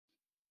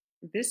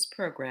This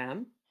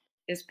program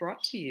is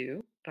brought to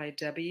you by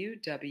W.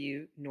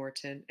 W.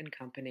 Norton and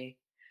Company,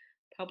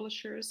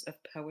 publishers of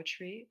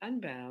Poetry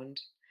Unbound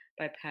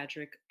by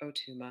Padraig Ó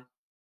Tuama.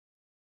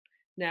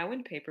 Now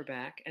in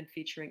paperback and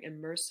featuring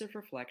immersive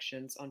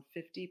reflections on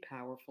 50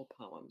 powerful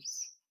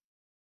poems.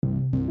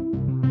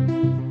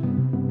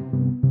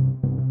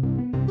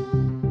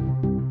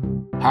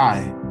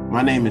 Hi,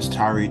 my name is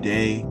Tari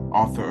Day,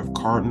 author of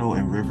Cardinal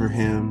and River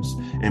Hymns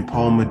and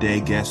Poem a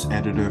Day guest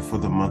editor for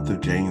the month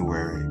of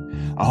January.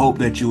 I hope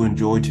that you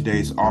enjoyed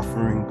today's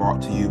offering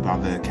brought to you by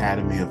the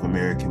Academy of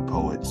American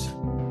Poets.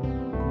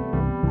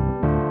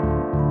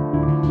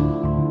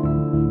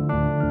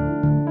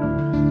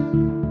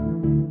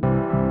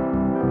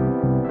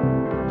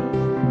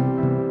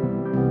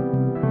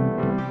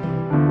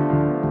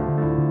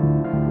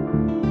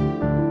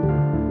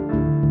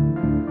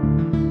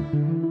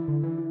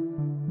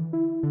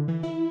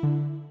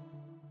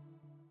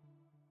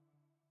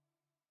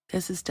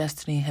 This is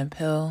Destiny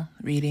Hemphill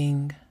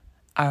reading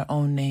Our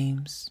Own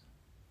Names.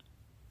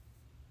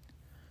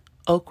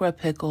 Okra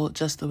pickled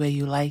just the way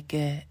you like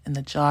it in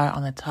the jar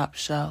on the top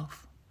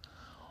shelf.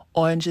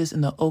 Oranges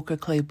in the ochre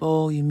clay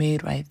bowl you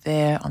made right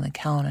there on the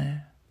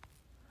counter.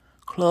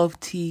 Clove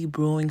tea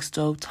brewing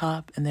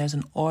stovetop, and there's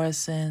an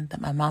orison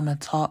that my mama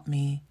taught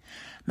me,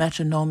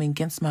 metronoming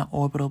against my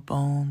orbital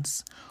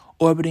bones,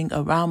 orbiting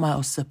around my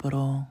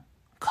occipital.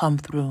 Come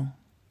through.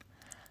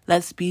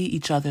 Let's be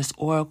each other's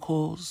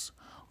oracles.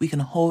 We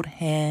can hold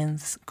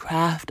hands,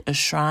 craft a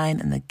shrine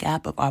in the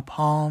gap of our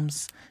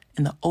palms,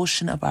 in the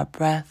ocean of our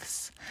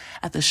breaths,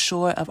 at the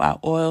shore of our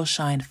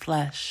oil-shined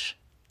flesh.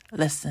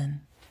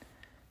 Listen,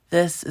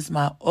 this is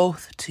my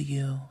oath to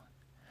you.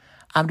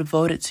 I'm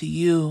devoted to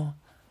you,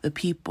 the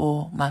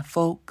people, my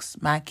folks,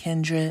 my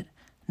kindred,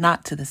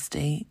 not to the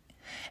state.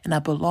 And I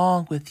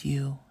belong with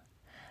you,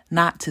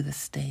 not to the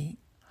state.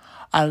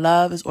 Our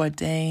love is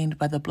ordained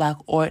by the Black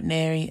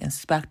ordinary and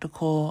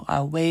spectacle,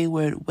 our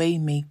wayward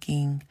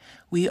waymaking.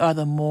 We are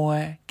the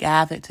more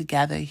gathered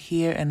together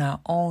here in our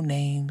own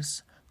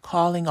names,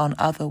 calling on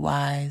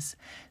otherwise,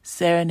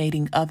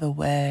 serenading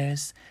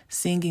otherwheres,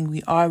 singing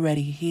we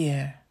already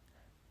here.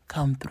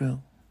 Come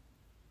through.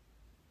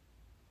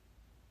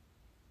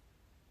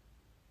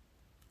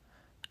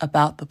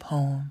 About the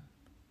poem.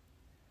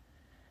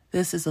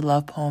 This is a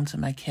love poem to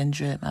my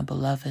kindred, my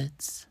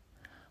beloveds.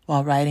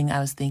 While writing,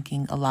 I was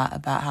thinking a lot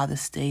about how the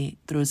state,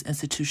 through its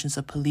institutions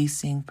of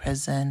policing,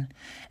 prison,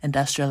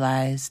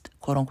 industrialized,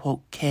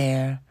 quote-unquote,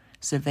 care,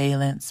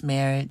 surveillance,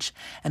 marriage,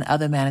 and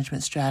other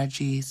management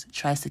strategies,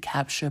 tries to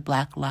capture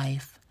Black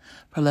life,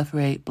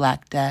 proliferate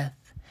Black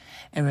death,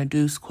 and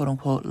reduce,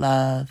 quote-unquote,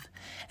 love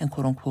and,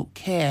 quote-unquote,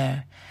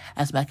 care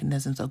as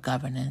mechanisms of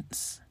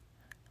governance.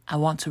 I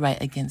want to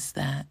write against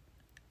that.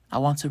 I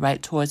want to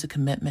write towards a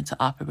commitment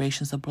to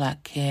operations of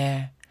Black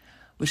care,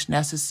 which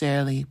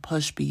necessarily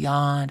push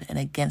beyond and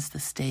against the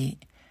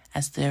state,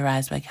 as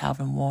theorized by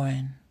Calvin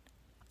Warren,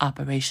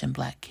 Operation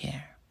Black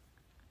Care.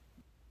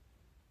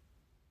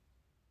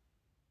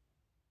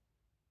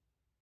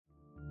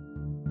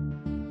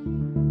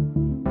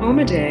 Poem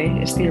a Day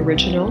is the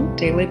original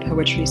daily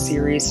poetry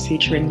series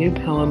featuring new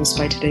poems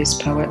by today's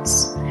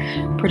poets.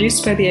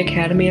 Produced by the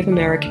Academy of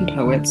American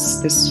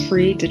Poets, this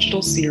free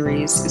digital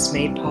series is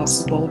made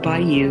possible by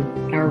you,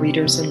 our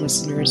readers and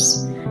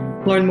listeners.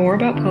 Learn more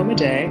about Poem a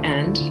Day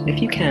and,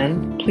 if you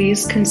can,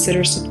 please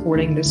consider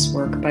supporting this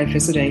work by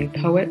visiting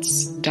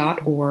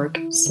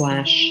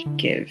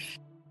poets.org/give.